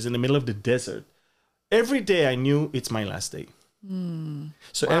Academy, which is in the middle of the desert, every day I knew it's my last day.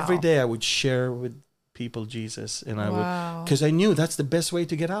 So every day I would share with people Jesus, and Wow. because I knew that's the best way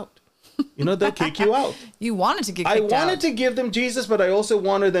to get out. You know, they'll kick you out. You wanted to get I kicked out. wanted to give them Jesus, but I also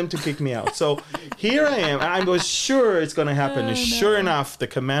wanted them to kick me out. So here I am. I was sure it's going to happen. And sure enough, the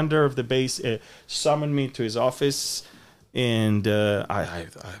commander of the base summoned me to his office, and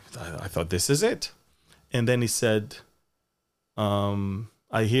I thought, this is it. And then he said,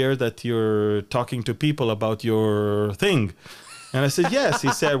 I hear that you're talking to people about your thing. And I said, yes.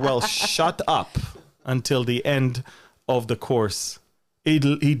 He said, well, shut up until the end of the course. He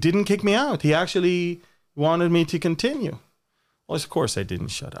didn't kick me out. He actually wanted me to continue. Well, of course, I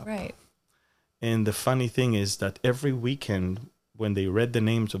didn't shut up. Right. And the funny thing is that every weekend, when they read the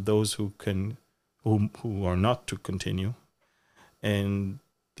names of those who are not to continue, and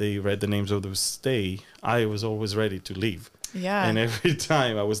they read the names of those stay, I was always ready to leave. Yeah. And every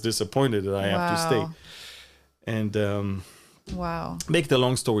time I was disappointed that I have to stay. And wow. make the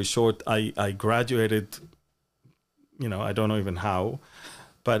long story short, I graduated. I don't know even how,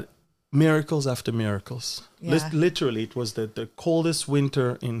 but miracles after miracles. Yeah. Literally, it was the coldest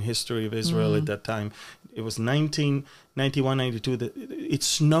winter in history of Israel at that time. It was 1991, 92. It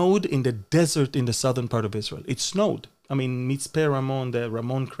snowed in the desert in the southern part of Israel. It snowed. I mean, Mitzpeh Ramon, the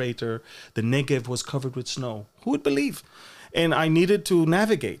Ramon crater, the Negev was covered with snow. Who would believe? And I needed to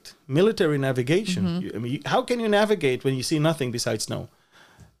navigate, military navigation. I mean, how can you navigate when you see nothing besides snow?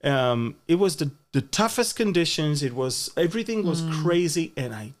 It was the toughest conditions. Everything was crazy,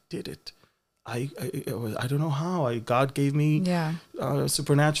 and I did it. I don't know how. God gave me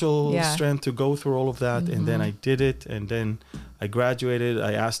supernatural strength to go through all of that, and then I did it, and then I graduated.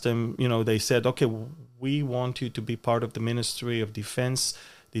 I asked them, they said, okay, we want you to be part of the Ministry of Defense,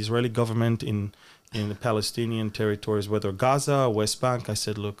 the Israeli government in the Palestinian territories, whether Gaza or West Bank. I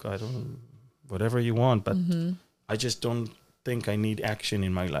said, look, whatever you want, but I just don't think I need action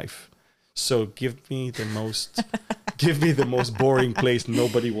in my life. So give me the most boring place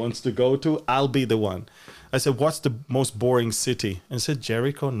nobody wants to go to. I'll be the one. I said, what's the most boring city? And I said,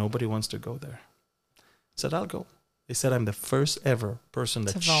 Jericho. Nobody wants to go there. I said, I'll go. They said, I'm the first ever person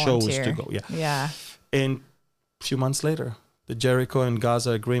that chose to go. Yeah. And a few months later, the Jericho and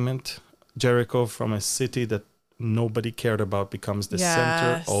Gaza agreement, Jericho, from a city that nobody cared about, becomes the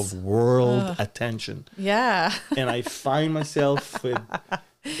center of world attention. Yeah. And I find myself with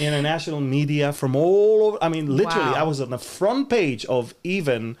international media from all over. I mean, literally, I was on the front page of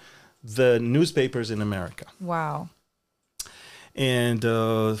even the newspapers in America. Wow. And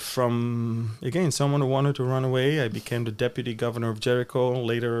from, again, someone who wanted to run away, I became the deputy governor of Jericho,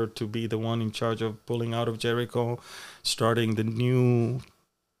 later to be the one in charge of pulling out of Jericho, starting the new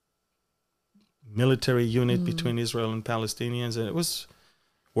military unit between Israel and Palestinians. And it was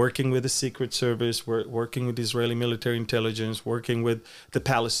working with the Secret Service, working with Israeli military intelligence, working with the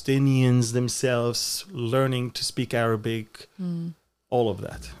Palestinians themselves, learning to speak Arabic, all of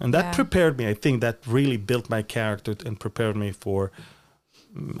that. And that prepared me. I think that really built my character and prepared me for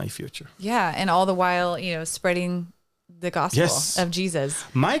my future. Yeah. And all the while, spreading the gospel of Jesus.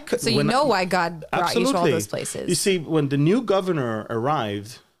 So you know why God brought you to all those places. You see, when the new governor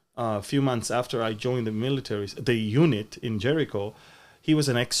arrived a few months after I joined the unit in Jericho, he was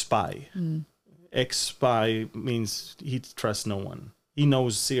an ex-spy. Ex-spy means he trusts no one. He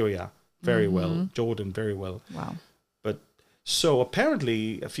knows Syria very well, Jordan very well. Wow. But so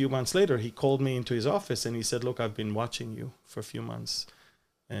apparently a few months later, he called me into his office and he said, look, I've been watching you for a few months.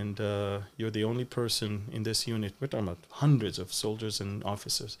 And you're the only person in this unit. We're talking about hundreds of soldiers and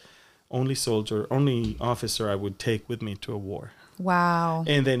officers. Only officer I would take with me to a war. Wow.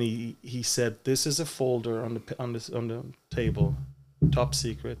 And then he said, this is a folder on the table, top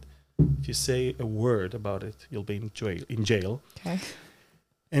secret. If you say a word about it, you'll be in jail. Okay.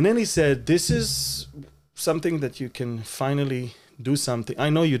 And then he said, this is something that you can finally do something. I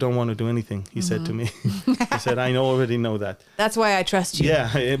know you don't want to do anything, he said to me. He said, I already know that. That's why I trust you.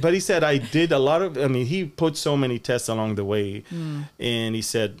 Yeah, but he said, I did a lot of, he put so many tests along the way. And he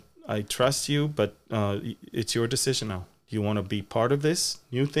said, I trust you, but it's your decision now. Do you want to be part of this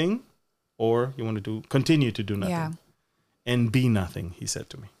new thing, or you want to continue to do nothing and be nothing? He said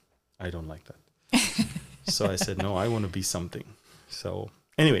to me. I don't like that. So I said, no, I want to be something. So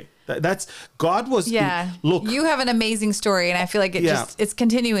anyway, that's God was. Look, you have an amazing story, and I feel like it's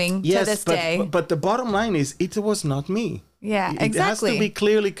continuing to this day. But the bottom line is, it was not me. Yeah, exactly. It has to be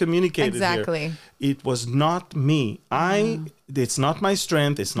clearly communicated. Exactly. Here. It was not me. It's not my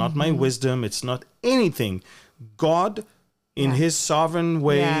strength. It's not my wisdom. It's not anything. God, in His sovereign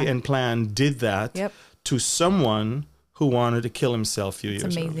way and plan, did that to someone who wanted to kill himself a few years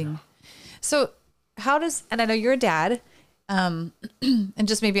amazing. earlier. So how does, and I know you're a dad, And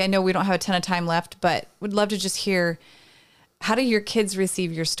just maybe, I know we don't have a ton of time left, but would love to just hear, how do your kids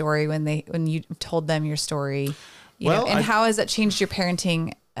receive your story when you told them your story? And how has that changed your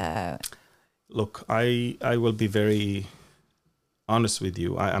parenting? Look, I will be very honest with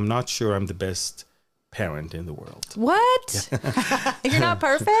you. I'm not sure I'm the best parent in the world. What? You're not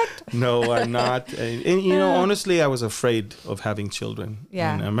perfect? No, I'm not. And honestly, I was afraid of having children.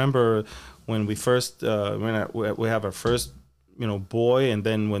 Yeah. And I remember when we first, we have our first, boy, and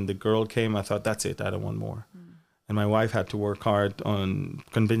then when the girl came, I thought, that's it. I don't want more. And my wife had to work hard on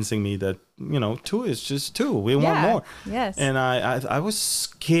convincing me that, 2 is just 2. We want more. Yes. And I was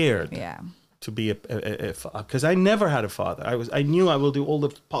scared. Yeah. To be because I never had a father. I knew I will do all the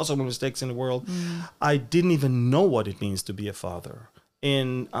possible mistakes in the world. I didn't even know what it means to be a father,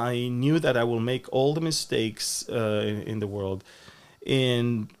 and I knew that I will make all the mistakes in the world.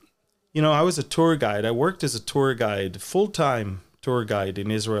 And I was a tour guide. I worked as a tour guide, full-time tour guide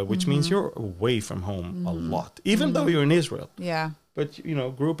in Israel, which means you're away from home a lot, even though you're in Israel. Yeah. But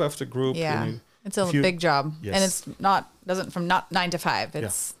group after group. Yeah. It's a big job. Yes. And it's doesn't from 9 to 5.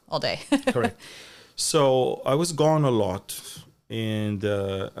 It's all day. Correct. So I was gone a lot. And,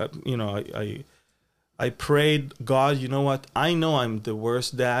 I prayed, God, you know what? I know I'm the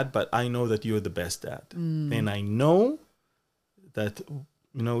worst dad, but I know that you're the best dad. And I know that,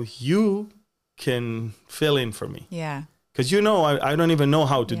 you can fill in for me. Yeah. Because, I don't even know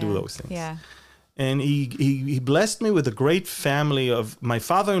how to do those things. Yeah. And he blessed me with a great family of my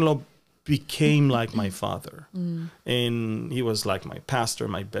father-in-law became like my father. And he was like my pastor,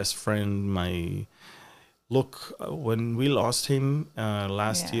 my best friend, when we lost him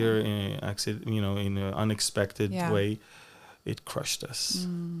last year in accident, in an unexpected way, it crushed us.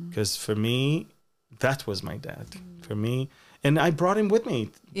 Because for me, that was my dad. For me, and I brought him with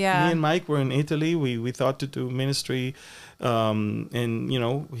me. Yeah. Me and Mike were in Italy. We thought to do ministry. And,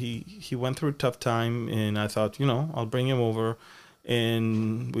 he went through a tough time. And I thought, I'll bring him over.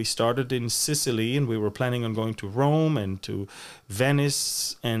 And we started in Sicily, and we were planning on going to Rome and to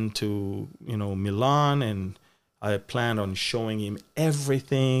Venice and to, Milan. And I planned on showing him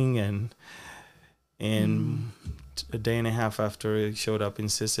everything. And a day and a half after he showed up in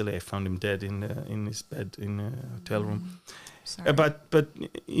Sicily, I found him dead in his bed in a hotel room. Sorry. But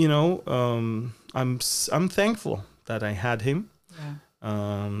I'm thankful that I had him. Yeah.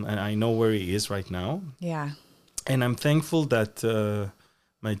 And I know where he is right now. Yeah. And I'm thankful that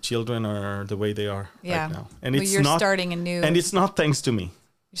my children are the way they are right now. And you're starting a new... And it's not thanks to me.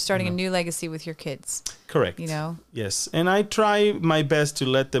 You're starting a new legacy with your kids. Correct. Yes. And I try my best to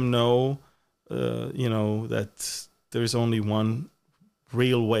let them know, that there's only one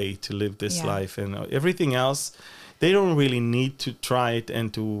real way to live this life. And everything else, they don't really need to try it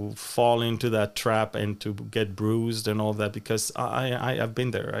and to fall into that trap and to get bruised and all that, because I've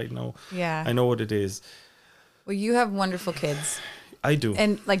been there. I know. Yeah. I know what it is. Well, you have wonderful kids. I do.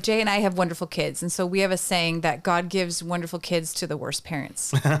 And like Jay and I have wonderful kids. And so we have a saying that God gives wonderful kids to the worst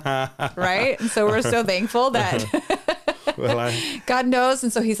parents. Right? And so we're so thankful that God knows.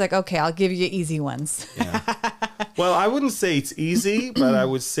 And so he's like, okay, I'll give you easy ones. Well, I wouldn't say it's easy, but I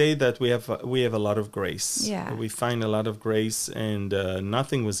would say that we have a lot of grace. Yeah. We find a lot of grace, and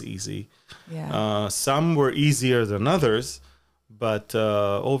nothing was easy. Yeah. Some were easier than others. But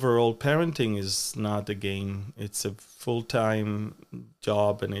overall, parenting is not a game. It's a full-time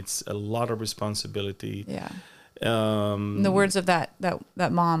job, and it's a lot of responsibility. Yeah. In the words of that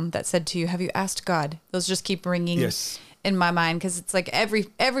mom that said to you, "Have you asked God?" Those just keep ringing in my mind, because it's like every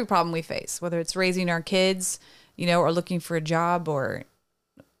problem we face, whether it's raising our kids, or looking for a job, or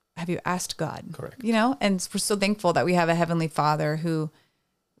have you asked God? Correct. And we're so thankful that we have a Heavenly Father who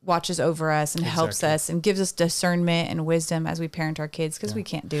watches over us and helps us and gives us discernment and wisdom as we parent our kids, because we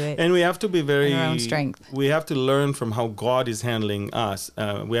can't do it. And we have to be in our own strength. We have to learn from how God is handling us.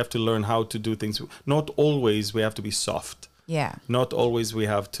 We have to learn how to do things. Not always we have to be soft. Yeah. Not always we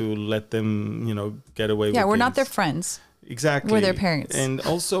have to let them, get away with Yeah, we're things. not their friends. Exactly. We're their parents. And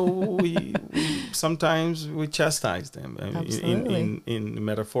also we sometimes we chastise them in a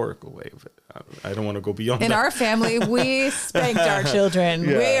metaphorical way. I don't want to go beyond that. In our family, we spanked our children.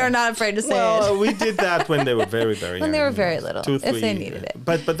 Yeah. We are not afraid to say it. Well, we did that when they were very, very young. When they were very little, 2, 3, if they needed it.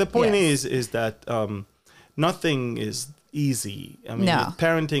 But the point is that nothing is easy. I mean,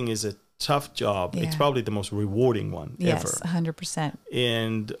 parenting is a tough job. Yeah. It's probably the most rewarding one ever. Yes, 100%.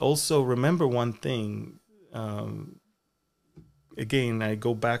 And also remember one thing. Again, I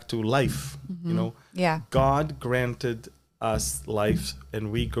go back to life. God granted us life, and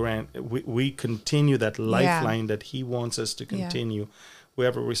we continue that lifeline that He wants us to continue. We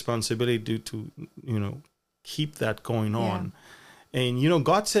have a responsibility to keep that going on. And, you know,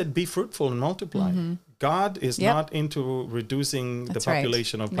 God said, be fruitful and multiply. God is not into reducing the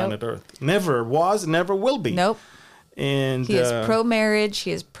population of planet Earth. Never was, never will be. Nope. And he is pro-marriage.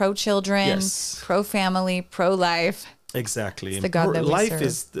 He is pro-children, pro-family, pro-life. Exactly. It's the God that we life serve.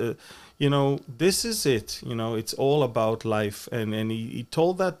 is the, you know, this is it. You know, it's all about life. And he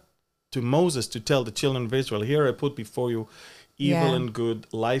told that to Moses to tell the children of Israel, here I put before you evil and good,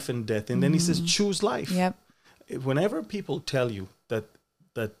 life and death. And then he says, choose life. Yep. Whenever people tell you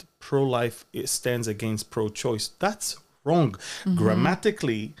that pro-life stands against pro-choice, that's wrong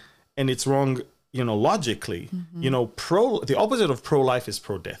grammatically, and it's wrong, you know, logically. You know, the opposite of pro-life is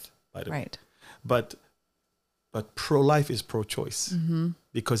pro-death, by the way. But pro-life is pro-choice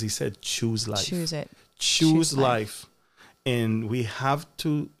because he said, choose life. Choose it. Choose life. And we have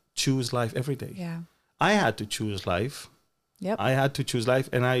to choose life every day. Yeah. I had to choose life. Yep. I had to choose life,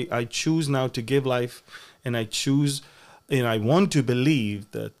 and I choose now to give life, and I choose, and I want to believe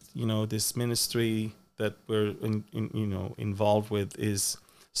that, you know, this ministry that we're involved with is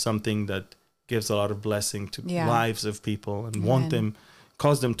something that gives a lot of blessing to lives of people, and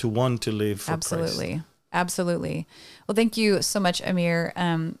cause them to want to live for Christ. Absolutely. Well, thank you so much, Amir.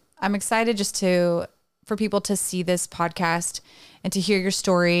 I'm excited just for people to see this podcast and to hear your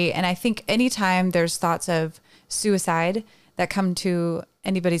story. And I think anytime there's thoughts of suicide that come to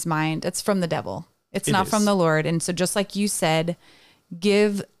anybody's mind, it's from the devil. It's not from the Lord. And so just like you said,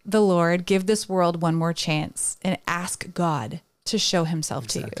 give this world one more chance and ask God to show himself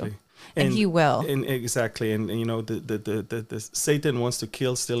to you. And he will. And exactly. And you know, the Satan wants to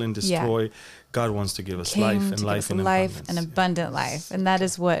kill, steal, and destroy. God wants to give us life, and life in abundance. An abundant life. And that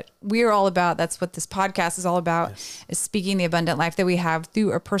is what we're all about. That's what this podcast is all about, is speaking the abundant life that we have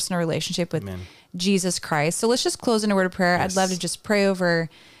through a personal relationship with Jesus Christ. So let's just close in a word of prayer. I'd love to just pray over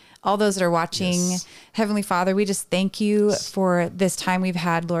all those that are watching. Heavenly Father, we just thank you for this time we've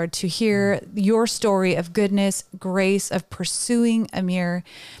had, Lord, to hear your story of goodness, grace, of pursuing Amir.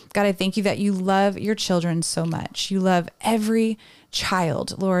 God, I thank you that you love your children so much. You love every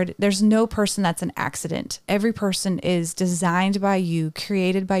child, Lord. There's no person that's an accident. Every person is designed by you,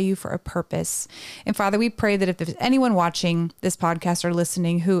 created by you for a purpose. And Father, we pray that if there's anyone watching this podcast or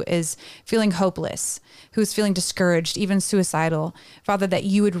listening who is feeling hopeless, who's feeling discouraged, even suicidal, Father, that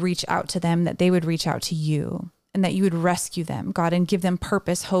you would reach out to them, that they would reach out to you, and that you would rescue them, God, and give them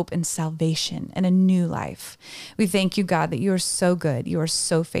purpose, hope, and salvation and a new life. We thank you, God, that you are so good. You are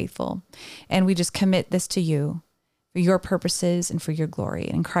so faithful. And we just commit this to you for your purposes and for your glory.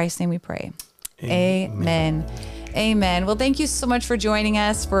 And in Christ's name we pray. Amen. Amen. Well, thank you so much for joining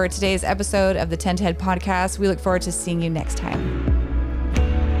us for today's episode of the 10 to Head podcast. We look forward to seeing you next time.